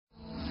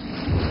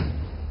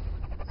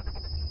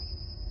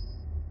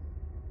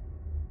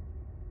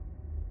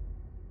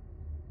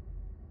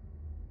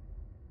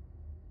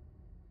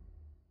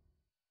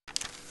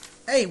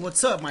Hey,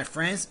 what's up, my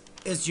friends?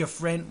 It's your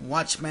friend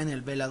Watchman El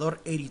Velador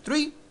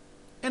 83,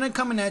 and I'm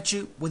coming at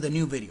you with a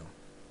new video.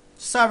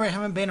 Sorry, I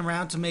haven't been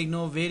around to make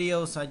no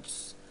videos.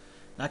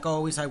 Like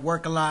always, I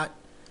work a lot,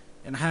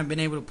 and I haven't been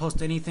able to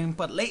post anything.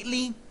 But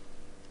lately,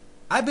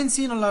 I've been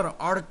seeing a lot of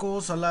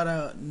articles, a lot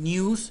of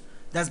news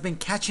that's been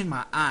catching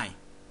my eye.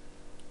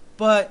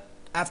 But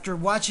after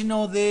watching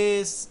all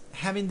this,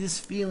 having these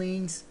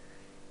feelings,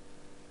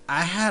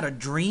 I had a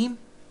dream,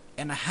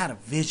 and I had a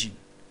vision.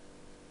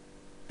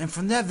 And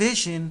from that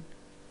vision,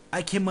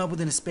 I came up with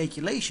a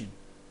speculation.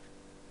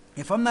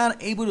 If I'm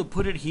not able to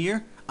put it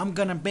here, I'm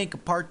going to make a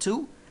part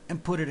 2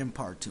 and put it in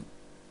part 2.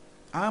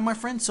 Alright, my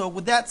friends, so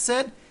with that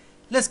said,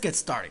 let's get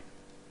started.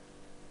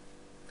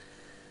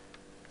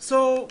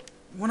 So,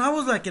 when I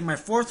was like in my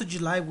 4th of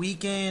July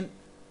weekend,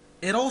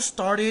 it all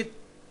started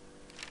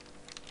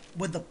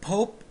with the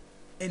Pope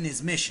and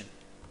his mission.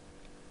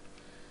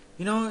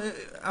 You know,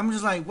 I'm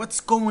just like, what's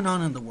going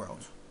on in the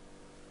world?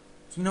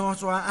 You know,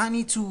 so I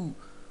need to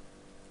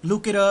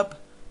look it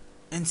up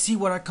and see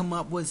what I come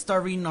up with.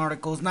 Start reading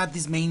articles, not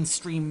this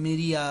mainstream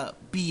media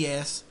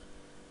BS,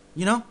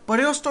 you know. But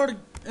it all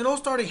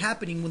started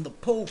happening when the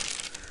Pope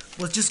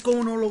was just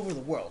going all over the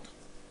world.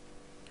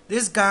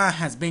 This guy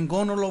has been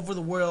going all over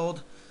the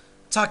world,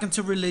 talking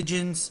to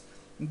religions,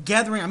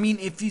 gathering. I mean,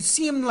 if you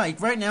see him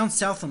like right now in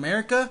South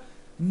America,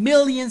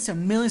 millions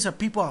and millions of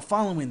people are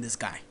following this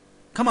guy.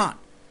 Come on.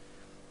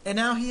 And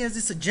now he has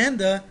this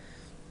agenda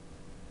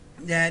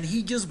that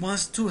he just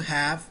wants to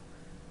have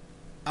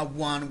a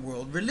one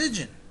world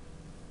religion.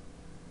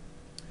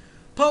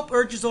 Pope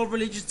urges all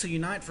religions to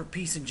unite for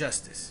peace and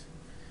justice.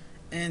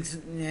 And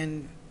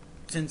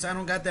since I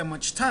don't got that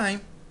much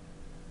time,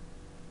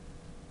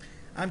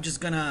 I'm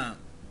just gonna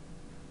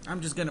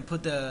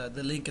put the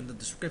link in the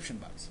description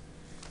box.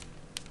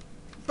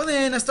 But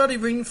then I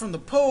started reading from the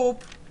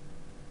Pope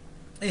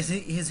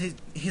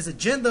his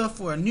agenda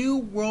for a new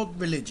world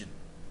religion.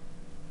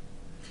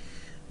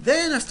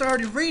 Then I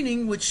started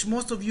reading, which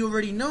most of you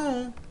already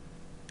know,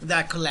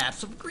 that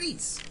collapse of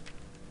Greece,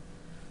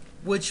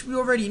 which we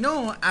already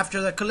know after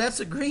the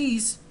collapse of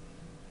Greece,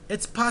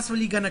 it's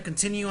possibly going to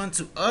continue on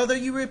to other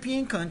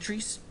European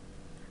countries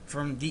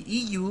from the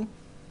EU,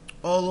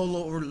 all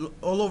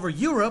over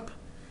Europe,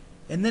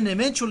 and then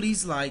eventually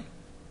it's like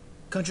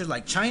countries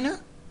like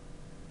China,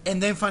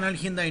 and then finally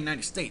here in the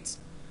United States.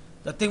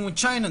 The thing with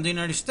China and the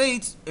United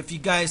States, if you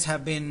guys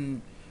have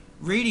been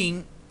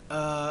reading,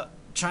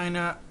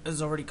 China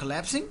is already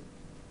collapsing.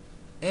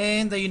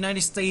 And the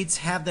United States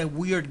have that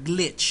weird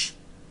glitch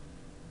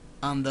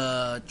on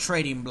the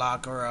trading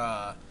block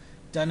or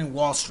down in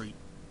Wall Street.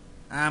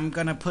 I'm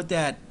gonna put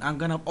that. I'm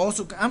gonna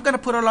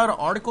put a lot of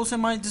articles in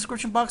my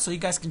description box so you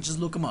guys can just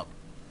look them up.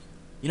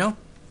 You know.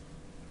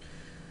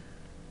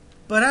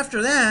 But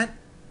after that,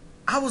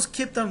 I was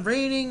kept on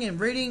reading,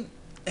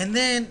 and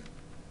then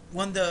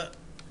when the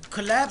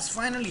collapse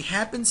finally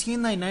happens here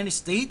in the United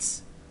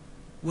States,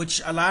 which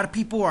a lot of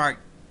people are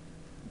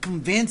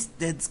convinced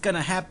that it's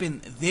gonna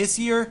happen this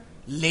year,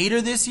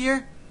 later this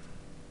year,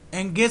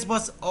 and guess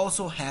what's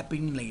also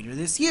happening later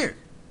this year?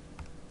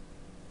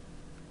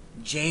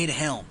 Jade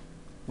Helm.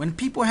 When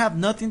people have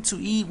nothing to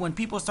eat, when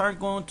people start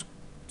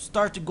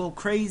to go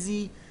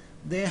crazy,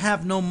 they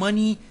have no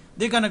money,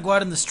 they're gonna go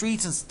out in the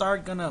streets and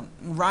start gonna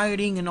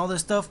rioting and all this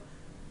stuff.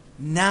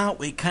 Now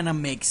it kind of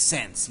makes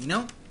sense, you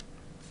know.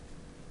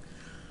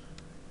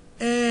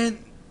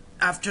 And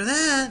after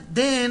that,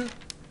 then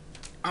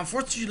on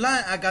 4th of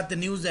July, I got the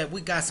news that we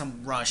got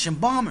some Russian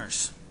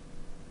bombers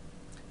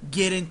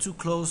getting too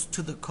close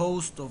to the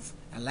coast of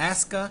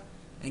Alaska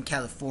and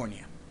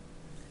California.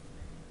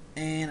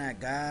 And I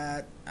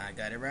got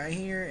it right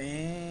here,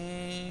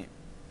 and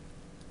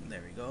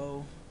there we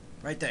go,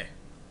 right there.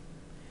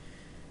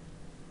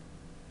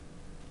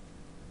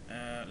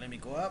 Let me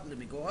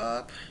go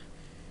up.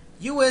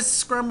 U.S.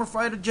 scrambled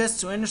fighter jets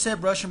to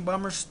intercept Russian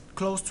bombers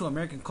close to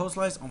American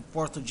coastlines on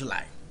 4th of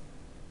July.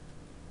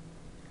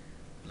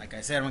 Like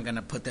I said, I'm going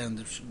to put that in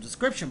the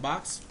description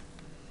box.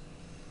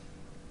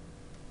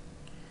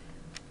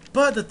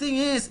 But the thing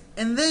is,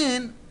 and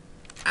then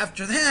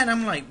after that,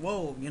 I'm like,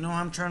 whoa, you know,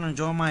 I'm trying to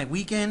enjoy my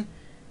weekend.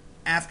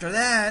 After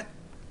that,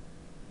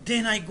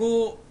 then I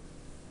go,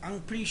 I'm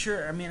pretty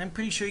sure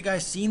you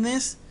guys seen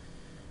this,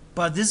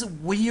 but this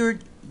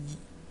weird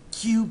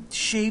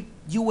cube-shaped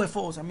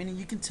UFOs. I mean,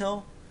 you can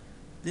tell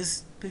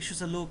this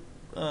picture's a little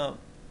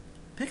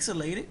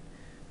pixelated,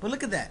 but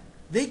look at that.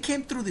 They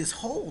came through these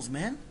holes,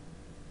 man.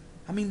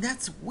 I mean,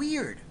 that's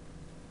weird.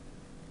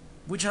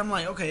 Which I'm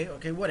like,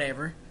 okay,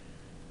 whatever.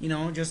 You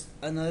know, just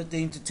another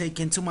thing to take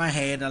into my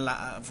head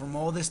from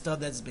all this stuff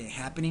that's been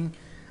happening.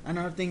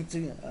 Another thing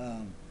to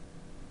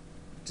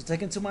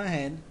take into my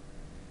head.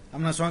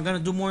 So I'm gonna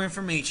do more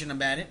information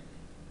about it.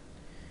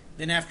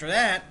 Then after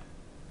that,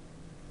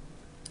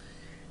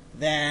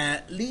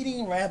 that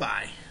leading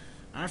rabbi,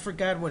 I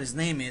forgot what his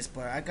name is,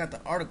 but I got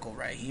the article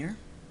right here.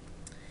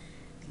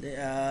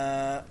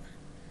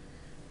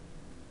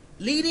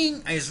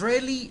 Leading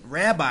Israeli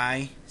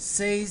rabbi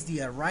says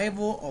the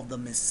arrival of the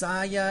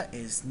Messiah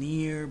is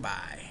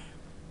nearby.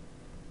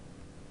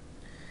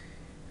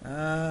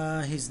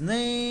 His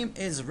name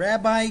is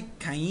Rabbi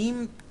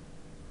Chaim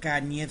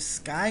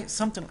Kanievsky.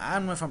 Something, I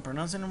don't know if I'm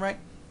pronouncing it right,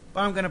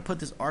 but I'm gonna put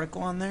this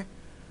article on there.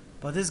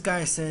 But this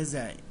guy says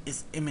that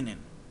it's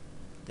imminent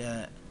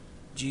that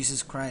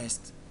Jesus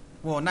Christ,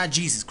 well, not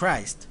Jesus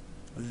Christ,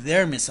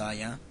 their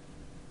Messiah,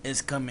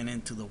 is coming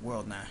into the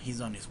world now.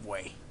 He's on his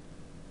way.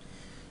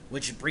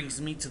 Which brings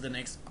me to the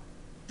next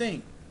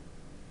thing.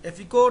 If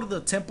you go to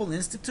the Temple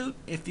Institute,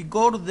 if you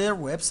go to their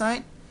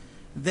website,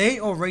 they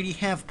already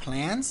have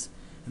plans.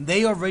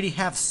 They already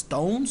have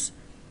stones.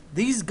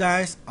 These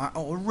guys are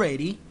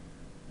already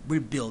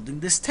rebuilding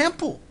this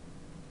temple.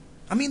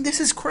 I mean, this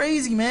is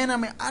crazy, man. I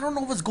mean, I don't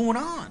know what's going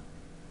on.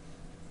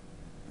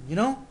 You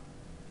know?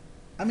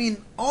 I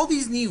mean, all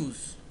these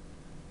news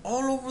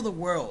all over the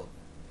world,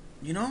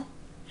 you know,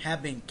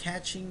 have been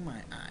catching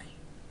my eye.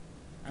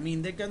 I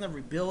mean, they're going to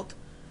rebuild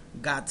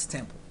God's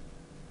temple.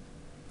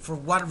 For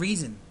what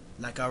reason?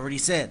 Like I already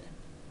said,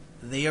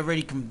 they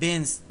already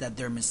convinced that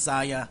their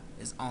Messiah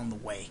is on the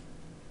way.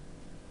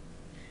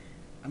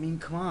 I mean,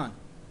 come on.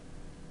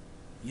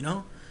 You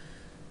know?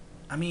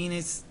 I mean,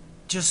 it's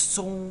just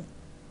so,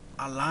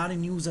 a lot of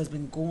news has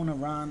been going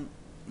around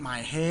my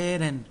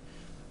head, and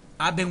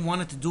I've been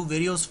wanting to do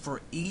videos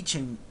for each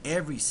and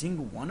every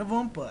single one of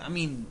them, but I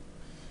mean,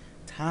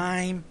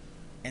 time,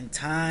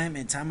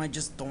 I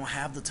just don't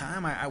have the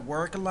time. I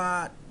work a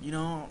lot, you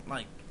know,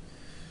 like,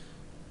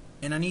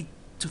 and I need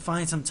to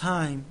find some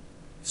time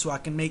so I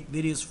can make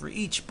videos for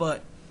each.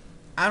 But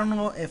I don't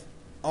know if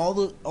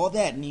all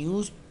that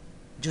news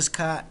just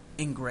got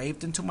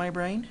engraved into my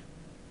brain,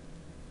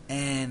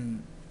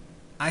 and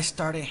I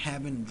started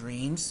having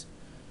dreams,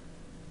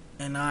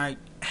 and I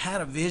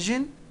had a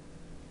vision,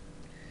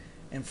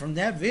 and from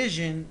that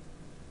vision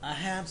I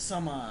have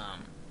some I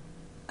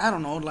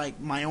don't know, like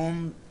my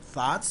own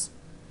thoughts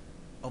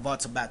of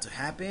what's about to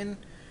happen,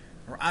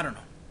 or I don't know,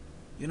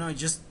 you know,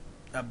 just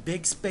a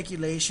big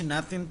speculation,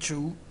 nothing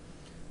true.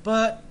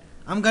 But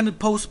I'm gonna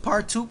post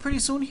part 2 pretty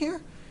soon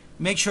here.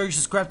 Make sure you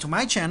subscribe to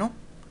my channel.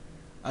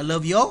 I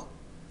love y'all,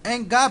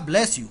 and God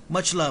bless you.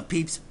 Much love,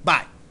 peeps.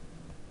 Bye.